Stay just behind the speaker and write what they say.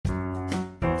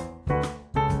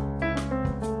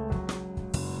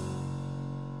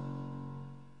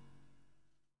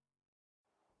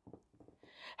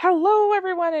Hello,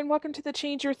 everyone, and welcome to the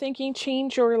Change Your Thinking,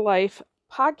 Change Your Life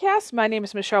podcast. My name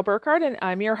is Michelle Burkhardt, and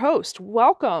I'm your host.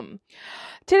 Welcome.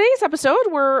 Today's episode,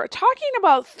 we're talking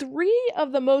about 3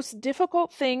 of the most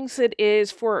difficult things it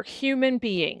is for human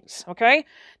beings, okay?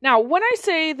 Now, when I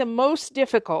say the most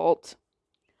difficult,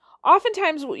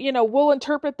 oftentimes, we'll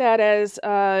interpret that as,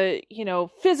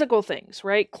 physical things,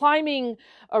 right? Climbing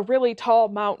a really tall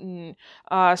mountain,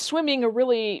 swimming a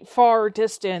really far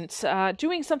distance,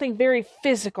 doing something very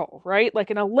physical, right? Like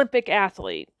an Olympic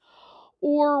athlete.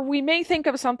 Or we may think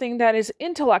of something that is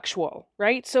intellectual,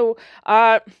 right? So,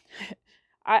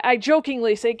 I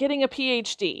jokingly say getting a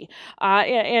PhD.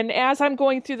 And as I'm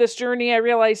going through this journey, I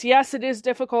realize, yes, it is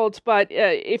difficult, but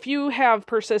if you have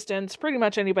persistence, pretty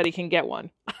much anybody can get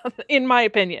one, in my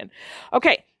opinion.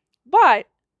 Okay, but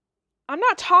I'm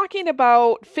not talking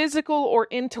about physical or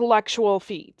intellectual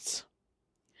feats.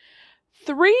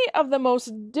 3 of the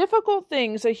most difficult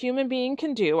things a human being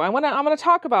can do. I'm gonna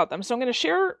talk about them. So I'm gonna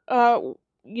share,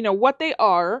 what they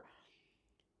are,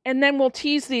 and then we'll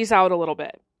tease these out a little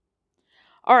bit.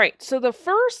 All right, so the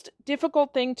first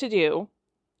difficult thing to do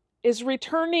is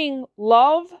returning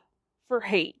love for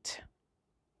hate.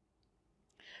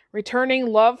 Returning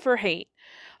love for hate.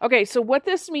 Okay, so what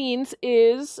this means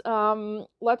is,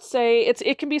 let's say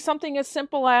it can be something as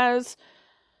simple as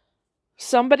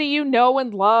somebody you know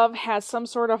and love has some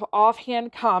sort of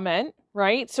offhand comment,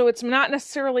 right? So it's not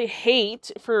necessarily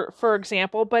hate, for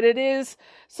example, but it is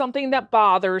something that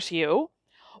bothers you.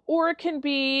 Or it can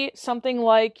be something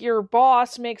like your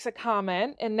boss makes a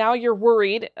comment and now you're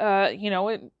worried,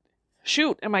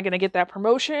 shoot, am I going to get that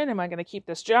promotion? Am I going to keep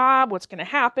this job? What's going to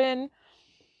happen?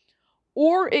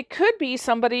 Or it could be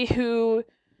somebody who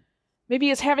maybe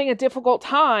is having a difficult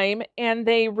time and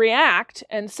they react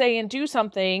and say and do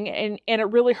something and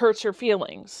it really hurts your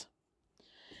feelings.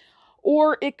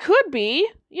 Or it could be,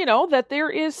 that there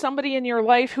is somebody in your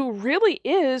life who really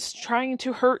is trying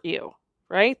to hurt you.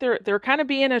 Right? They're kind of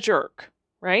being a jerk,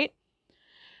 right?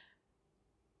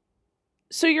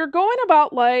 So you're going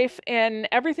about life and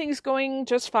everything's going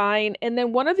just fine. And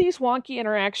then one of these wonky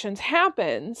interactions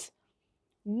happens.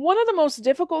 One of the most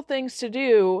difficult things to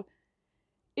do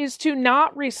is to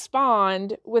not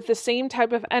respond with the same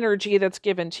type of energy that's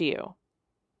given to you.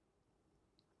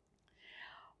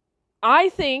 I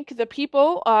think the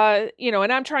people,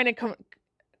 and I'm trying to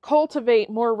cultivate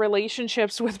more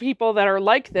relationships with people that are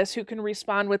like this, who can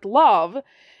respond with love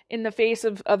in the face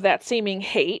of that seeming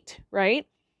hate, right?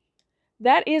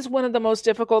 That is one of the most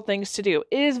difficult things to do.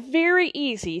 It is very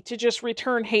easy to just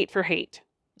return hate for hate,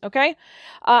 okay?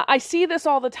 I see this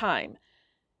all the time.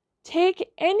 Take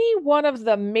any one of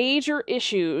the major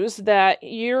issues that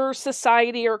your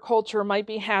society or culture might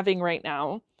be having right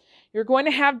now. You're going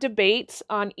to have debates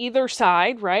on either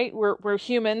side, right? We're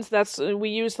humans. We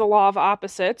use the law of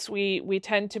opposites. We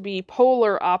tend to be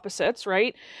polar opposites,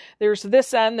 right? There's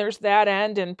this end, there's that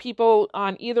end, and people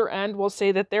on either end will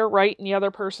say that they're right and the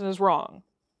other person is wrong.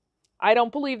 I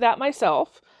don't believe that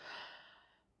myself.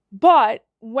 But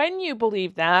when you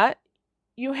believe that,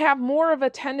 you have more of a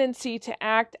tendency to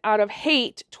act out of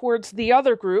hate towards the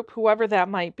other group, whoever that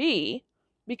might be,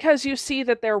 because you see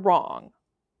that they're wrong.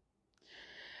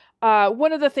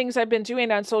 One of the things I've been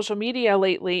doing on social media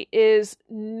lately is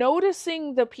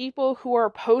noticing the people who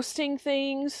are posting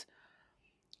things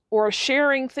or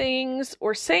sharing things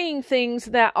or saying things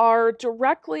that are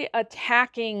directly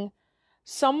attacking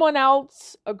someone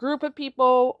else, a group of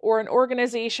people, or an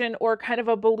organization, or kind of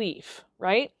a belief,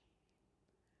 right?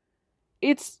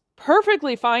 It's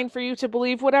perfectly fine for you to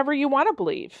believe whatever you want to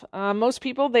believe. Most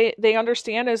people, they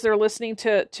understand as they're listening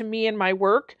to me and my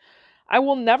work. I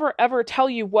will never, ever tell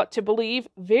you what to believe.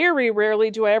 Very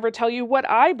rarely do I ever tell you what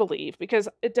I believe, because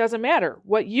it doesn't matter.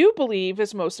 What you believe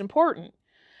is most important.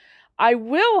 I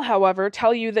will, however,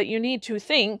 tell you that you need to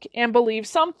think and believe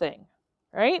something,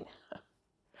 right?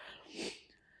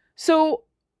 So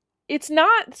it's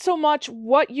not so much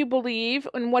what you believe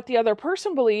and what the other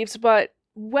person believes, but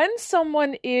when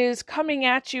someone is coming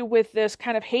at you with this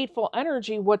kind of hateful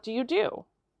energy, what do you do?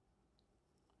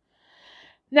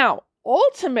 Now,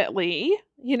 ultimately,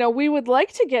 we would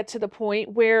like to get to the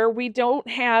point where we don't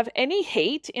have any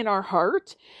hate in our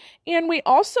heart, and we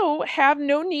also have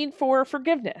no need for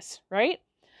forgiveness, right?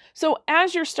 So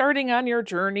as you're starting on your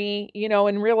journey,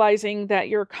 and realizing that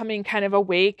you're coming kind of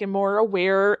awake and more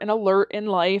aware and alert in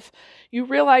life, you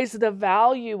realize the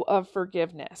value of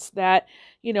forgiveness, that,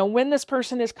 when this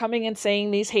person is coming and saying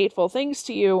these hateful things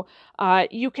to you,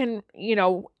 you can,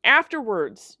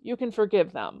 afterwards, you can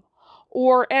forgive them.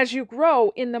 Or as you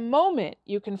grow in the moment,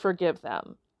 you can forgive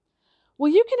them. Well,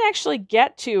 you can actually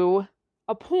get to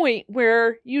a point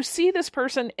where you see this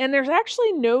person and there's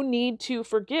actually no need to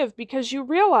forgive because you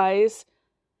realize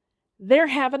they're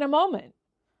having a moment,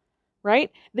 right?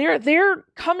 They're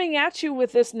coming at you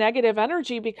with this negative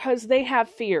energy because they have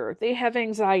fear, they have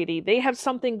anxiety, they have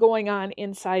something going on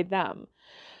inside them.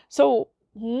 So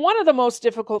one of the most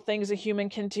difficult things a human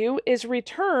can do is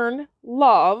return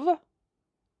love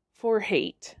for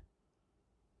hate.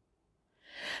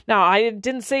 Now, I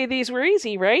didn't say these were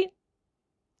easy, right?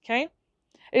 Okay.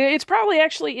 It's probably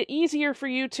actually easier for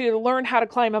you to learn how to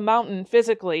climb a mountain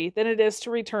physically than it is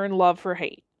to return love for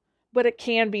hate. But it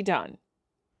can be done.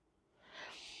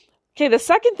 Okay, the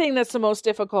second thing that's the most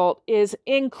difficult is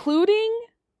including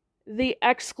the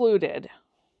excluded.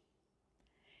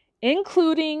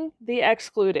 Including the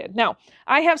excluded. Now,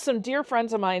 I have some dear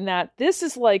friends of mine that this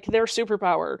is like their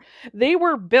superpower. They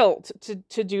were built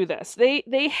to do this.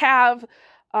 They have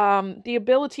the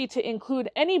ability to include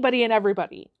anybody and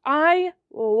everybody. I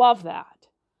love that.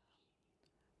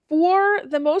 For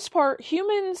the most part,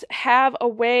 humans have a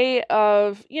way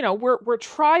of, we're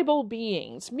tribal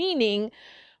beings, meaning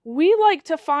we like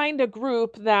to find a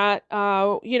group that,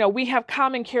 we have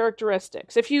common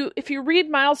characteristics. If you read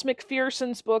Miles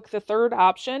McPherson's book, The Third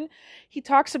Option, he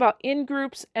talks about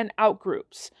in-groups and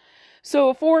out-groups.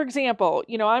 So, for example,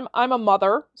 I'm a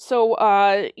mother. So,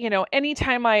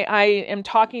 anytime I am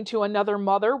talking to another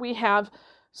mother, we have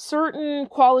certain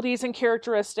qualities and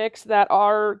characteristics that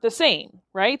are the same,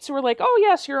 right? So we're like, oh,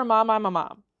 yes, you're a mom, I'm a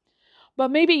mom.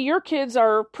 But maybe your kids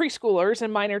are preschoolers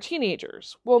and mine are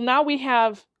teenagers. Well, now we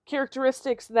have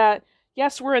characteristics that,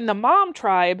 yes, we're in the mom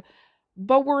tribe,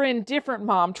 but we're in different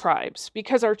mom tribes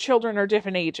because our children are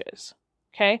different ages,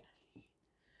 okay?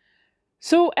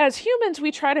 So as humans,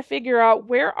 we try to figure out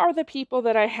where are the people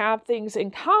that I have things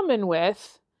in common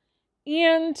with,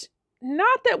 and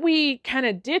not that we kind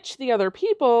of ditch the other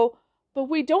people, but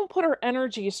we don't put our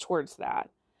energies towards that.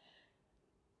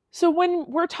 So when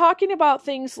we're talking about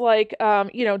things like,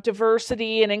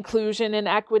 diversity and inclusion and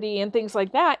equity and things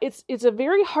like that, it's a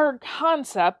very hard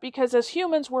concept because as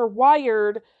humans, we're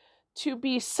wired to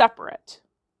be separate.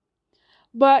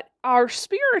 But our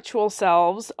spiritual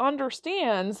selves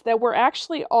understands that we're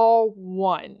actually all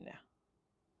one.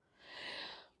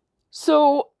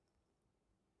 So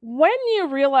when you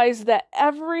realize that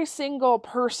every single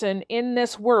person in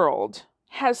this world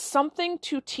has something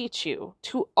to teach you,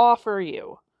 to offer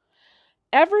you,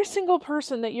 every single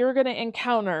person that you're going to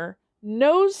encounter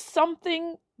knows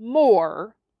something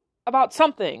more about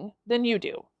something than you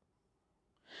do.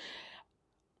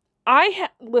 I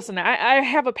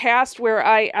have a past where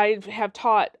I have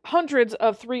taught hundreds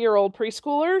of 3-year-old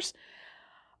preschoolers.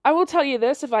 I will tell you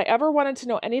this, if I ever wanted to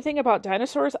know anything about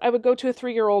dinosaurs, I would go to a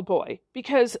 3-year-old boy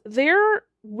because their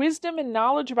wisdom and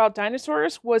knowledge about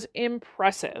dinosaurs was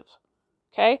impressive.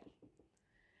 Okay?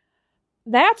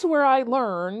 That's where I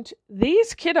learned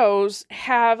these kiddos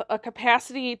have a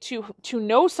capacity to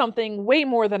know something way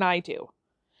more than I do.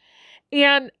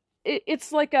 And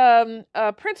it's like a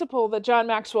principle that John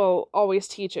Maxwell always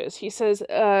teaches. He says,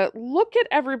 look at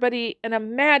everybody and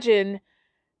imagine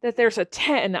that there's a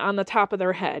 10 on the top of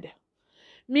their head.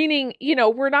 Meaning,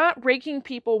 we're not ranking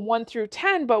people 1 through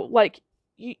 10, but like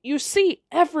you see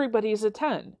everybody's a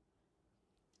 10.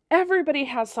 Everybody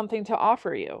has something to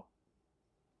offer you.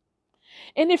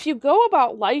 And if you go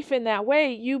about life in that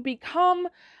way, you become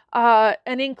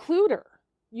an includer.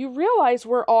 You realize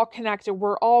we're all connected.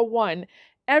 We're all one.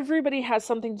 Everybody has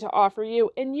something to offer you,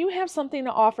 and you have something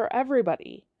to offer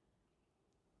everybody.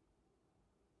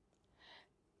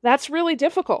 That's really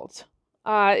difficult.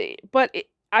 But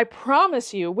I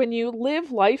promise you, when you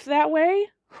live life that way,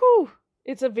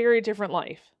 it's a very different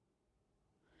life.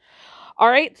 All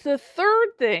right, the third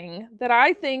thing that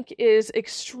I think is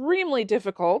extremely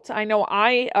difficult, I know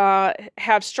I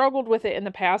have struggled with it in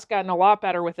the past, gotten a lot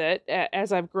better with it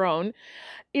as I've grown,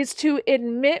 is to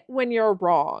admit when you're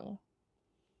wrong.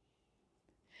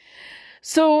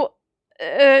 So,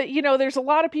 there's a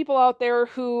lot of people out there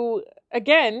who,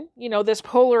 again, this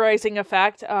polarizing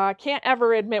effect, can't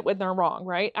ever admit when they're wrong,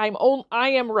 right? I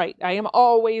am right. I am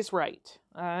always right.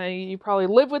 You probably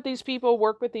live with these people,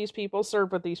 work with these people,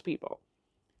 serve with these people.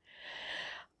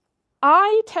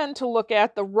 I tend to look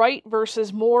at the right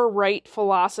versus more right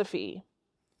philosophy.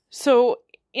 So,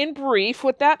 in brief,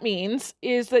 what that means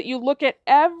is that you look at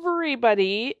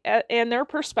everybody and their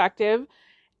perspective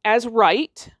as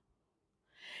right,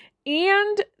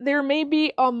 and there may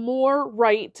be a more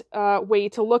right way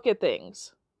to look at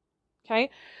things. Okay?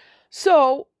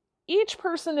 So, each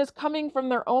person is coming from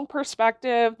their own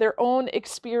perspective, their own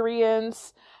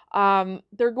experience.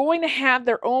 They're going to have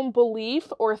their own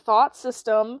belief or thought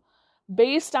system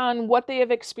based on what they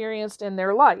have experienced in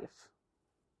their life.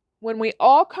 When we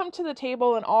all come to the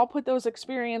table and all put those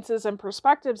experiences and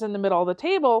perspectives in the middle of the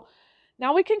table,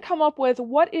 now we can come up with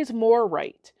what is more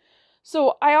right.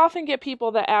 So I often get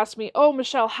people that ask me, oh,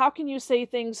 Michelle, how can you say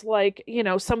things like,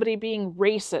 somebody being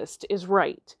racist is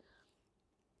right?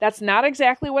 That's not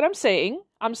exactly what I'm saying.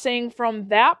 I'm saying from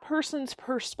that person's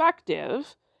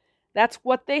perspective, that's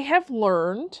what they have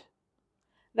learned.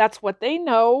 That's what they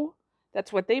know.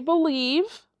 That's what they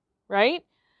believe, right?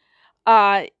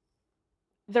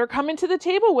 They're coming to the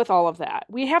table with all of that.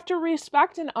 We have to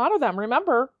respect and honor them.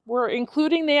 Remember, we're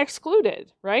including the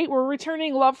excluded, right? We're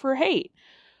returning love for hate.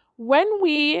 When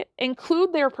we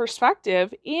include their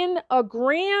perspective in a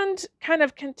grand kind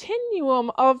of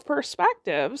continuum of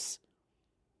perspectives,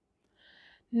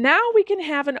 now we can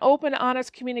have an open,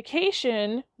 honest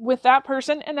communication with that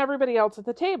person and everybody else at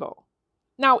the table.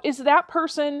 Now, is that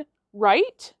person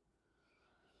right?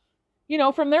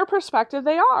 From their perspective,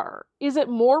 they are. Is it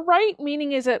more right?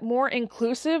 Meaning, is it more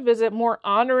inclusive? Is it more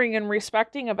honoring and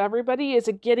respecting of everybody? Is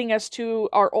it getting us to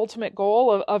our ultimate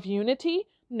goal of unity?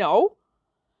 No.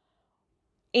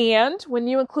 And when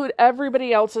you include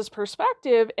everybody else's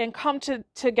perspective and come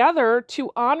together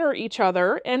to honor each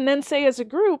other and then say as a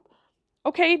group,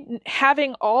 okay,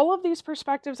 having all of these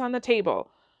perspectives on the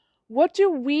table, what do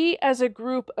we as a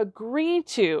group agree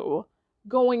to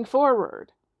going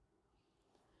forward?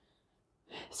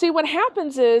 See, what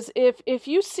happens is if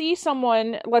you see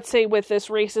someone, let's say with this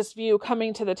racist view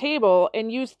coming to the table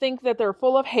and you think that they're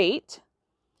full of hate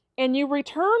and you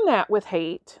return that with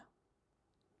hate,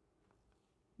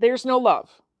 there's no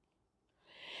love.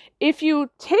 If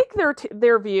you take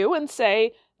their view and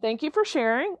say, thank you for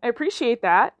sharing, I appreciate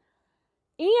that,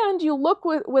 and you look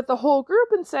with the whole group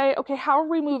and say, okay, how are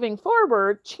we moving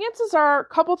forward? Chances are a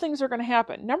couple things are going to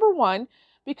happen. Number one,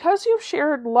 because you've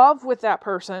shared love with that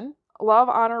person, love,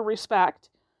 honor, respect,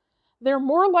 they're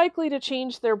more likely to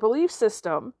change their belief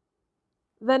system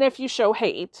than if you show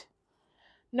hate.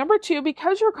 Number two,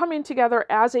 because you're coming together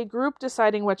as a group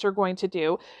deciding what you're going to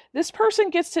do, this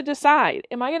person gets to decide,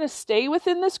 am I going to stay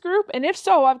within this group? And if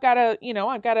so, I've got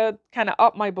to kind of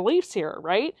up my beliefs here,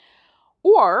 right?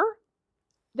 Or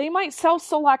they might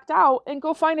self-select out and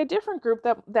go find a different group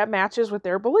that matches with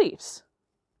their beliefs.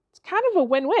 It's kind of a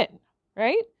win-win,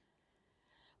 right?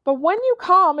 But when you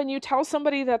come and you tell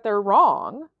somebody that they're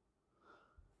wrong,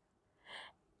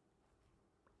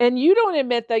 and you don't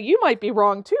admit that you might be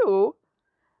wrong too,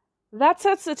 that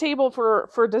sets the table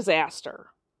for disaster.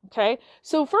 Okay?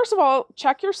 So first of all,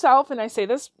 check yourself, and I say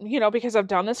this, because I've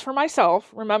done this for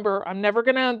myself. Remember, I'm never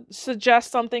going to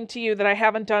suggest something to you that I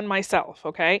haven't done myself,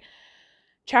 okay?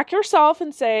 Check yourself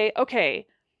and say, okay,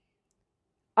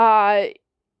 might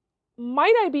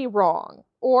I be wrong?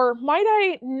 Or might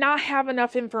I not have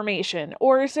enough information?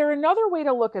 Or is there another way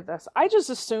to look at this? I just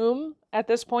assume at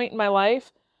this point in my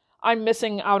life, I'm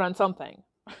missing out on something.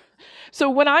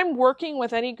 So when I'm working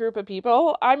with any group of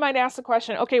people, I might ask the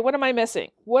question, okay, what am I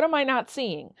missing? What am I not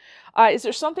seeing? Is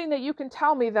there something that you can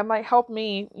tell me that might help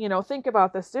me, think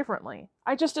about this differently?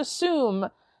 I just assume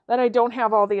that I don't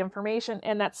have all the information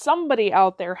and that somebody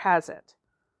out there has it.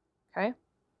 Okay?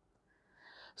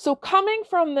 So coming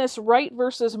from this right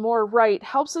versus more right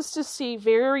helps us to see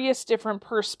various different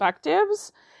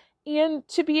perspectives and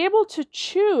to be able to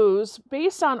choose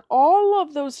based on all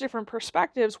of those different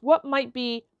perspectives what might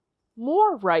be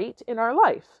more right in our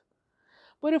life.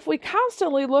 But if we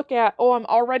constantly look at, oh, I'm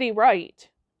already right,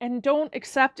 and don't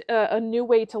accept a new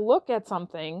way to look at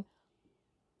something,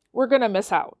 we're going to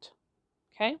miss out.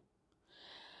 Okay?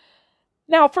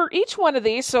 Now, for each one of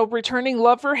these, so returning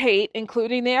love for hate,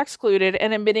 including the excluded,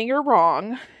 and admitting you're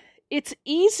wrong, it's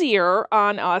easier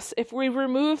on us if we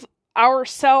remove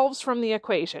ourselves from the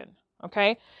equation,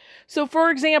 okay? So, for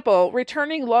example,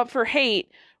 returning love for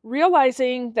hate,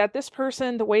 realizing that this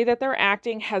person, the way that they're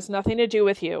acting, has nothing to do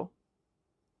with you.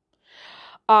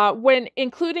 When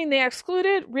including the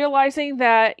excluded, realizing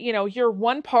that, you're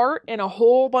one part in a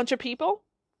whole bunch of people,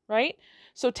 right?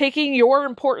 So taking your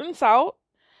importance out.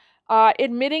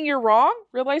 Admitting you're wrong,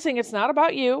 realizing it's not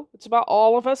about you, it's about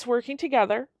all of us working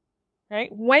together, right?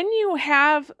 When you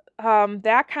have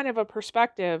that kind of a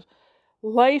perspective,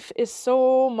 life is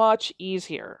so much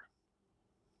easier.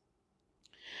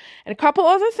 And a couple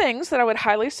other things that I would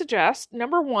highly suggest.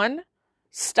 Number one,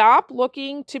 stop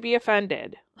looking to be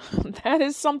offended. That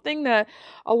is something that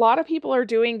a lot of people are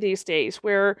doing these days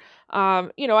where,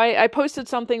 I posted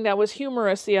something that was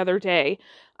humorous the other day.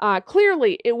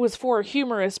 Clearly, it was for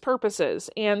humorous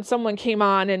purposes, and someone came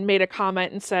on and made a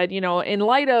comment and said, in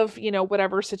light of,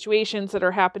 whatever situations that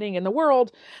are happening in the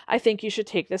world, I think you should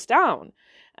take this down.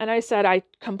 And I said, I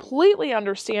completely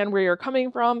understand where you're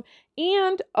coming from,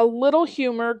 and a little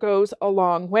humor goes a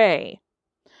long way.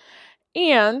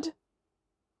 And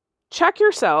check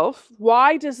yourself,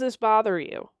 why does this bother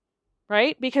you?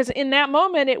 Right? Because in that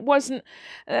moment, it wasn't,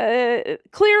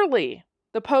 clearly,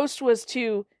 the post was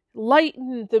to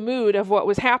lighten the mood of what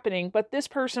was happening, but this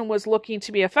person was looking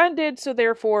to be offended, so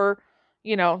therefore,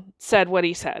 said what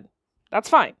he said. That's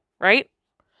fine, right?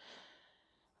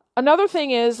 Another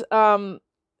thing is,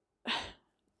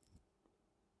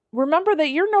 remember that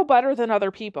you're no better than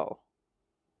other people.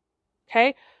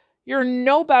 Okay? You're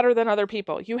no better than other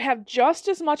people. You have just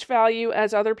as much value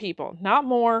as other people, not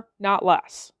more, not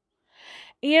less.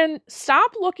 And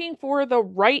stop looking for the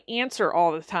right answer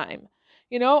all the time.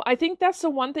 I think that's the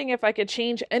one thing, if I could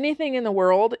change anything in the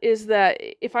world, is that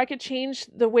if I could change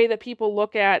the way that people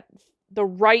look at the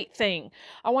right thing,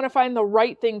 I want to find the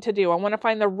right thing to do. I want to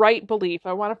find the right belief.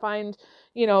 I want to find,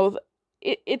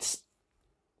 it's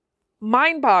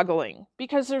mind-boggling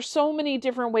because there's so many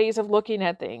different ways of looking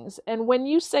at things. And when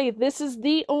you say this is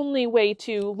the only way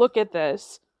to look at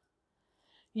this,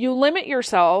 you limit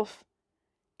yourself.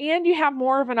 And you have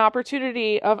more of an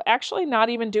opportunity of actually not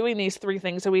even doing these three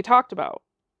things that we talked about.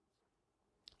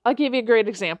 I'll give you a great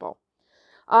example.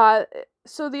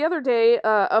 So the other day,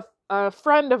 a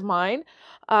friend of mine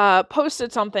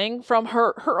posted something from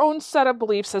her own set of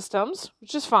belief systems,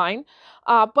 which is fine,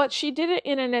 but she did it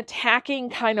in an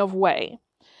attacking kind of way.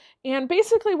 And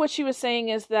basically what she was saying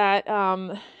is that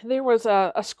there was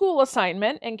a school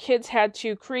assignment and kids had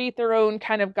to create their own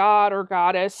kind of god or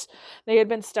goddess. They had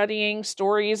been studying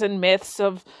stories and myths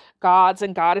of gods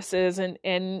and goddesses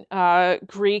in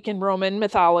Greek and Roman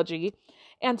mythology.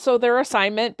 And so their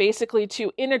assignment, basically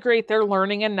to integrate their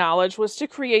learning and knowledge, was to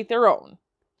create their own.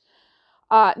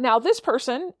 Now, this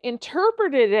person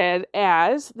interpreted it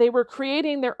as they were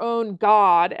creating their own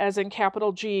God, as in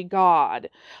capital G, God.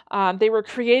 They were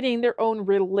creating their own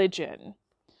religion.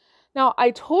 Now,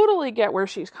 I totally get where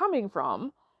she's coming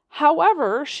from.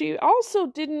 However, she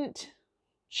wasn't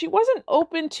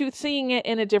open to seeing it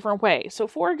in a different way. So,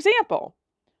 for example,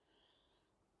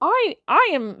 I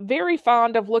am very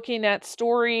fond of looking at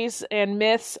stories and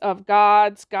myths of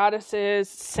gods, goddesses,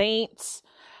 saints,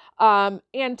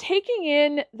 and taking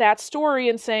in that story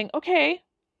and saying, okay,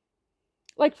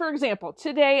 like for example,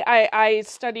 today I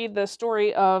studied the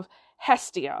story of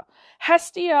Hestia.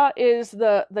 Hestia is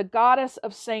the goddess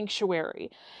of sanctuary.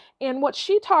 And what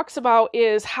she talks about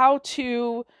is how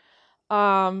to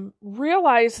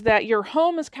realize that your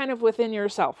home is kind of within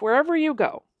yourself, wherever you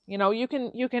go. You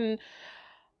can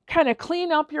kind of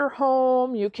clean up your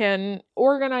home, you can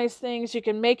organize things, you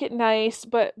can make it nice,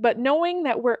 but knowing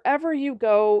that wherever you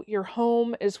go, your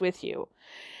home is with you.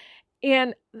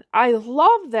 And I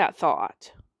love that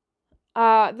thought.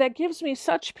 That gives me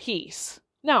such peace.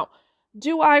 Now,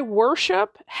 do I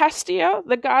worship Hestia,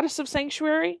 the goddess of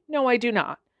sanctuary? No, I do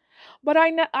not. But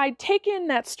I take in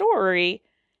that story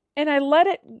and I let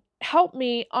it help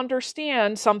me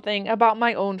understand something about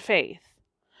my own faith.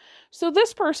 So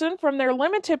this person, from their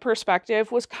limited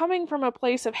perspective, was coming from a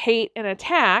place of hate and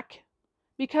attack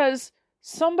because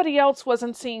somebody else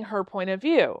wasn't seeing her point of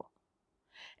view.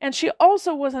 And she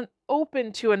also wasn't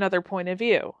open to another point of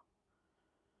view.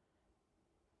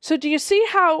 So do you see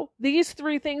how these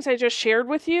three things I just shared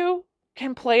with you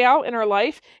can play out in our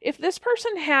life? If this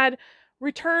person had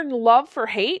returned love for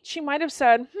hate, she might have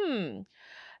said,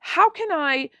 how can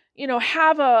I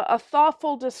have a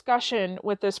thoughtful discussion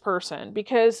with this person,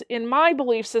 because in my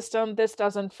belief system, this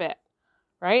doesn't fit,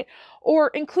 right?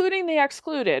 Or including the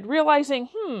excluded, realizing,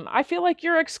 I feel like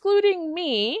you're excluding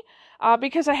me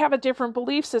because I have a different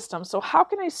belief system. So how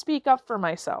can I speak up for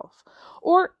myself?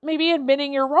 Or maybe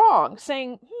admitting you're wrong,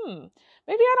 saying, maybe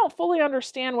I don't fully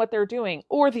understand what they're doing,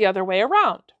 or the other way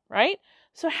around, right?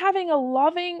 So having a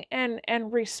loving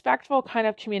and respectful kind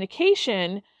of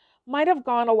communication might have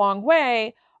gone a long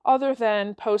way, other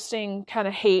than posting kind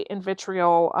of hate and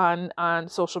vitriol on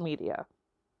social media.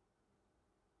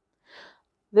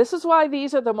 This is why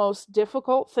these are the most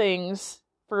difficult things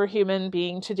for a human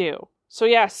being to do. So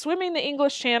yeah, swimming the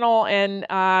English Channel and,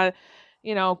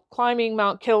 climbing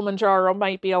Mount Kilimanjaro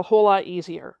might be a whole lot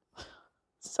easier.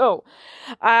 So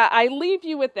I leave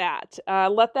you with that.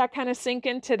 Let that kind of sink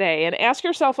in today and ask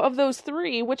yourself, of those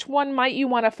three, which one might you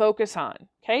want to focus on?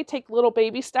 Okay, take little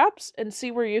baby steps and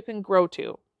see where you can grow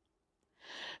to.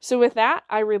 So with that,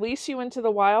 I release you into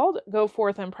the wild. Go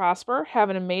forth and prosper. Have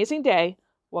an amazing day.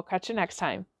 We'll catch you next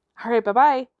time. All right,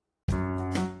 bye-bye.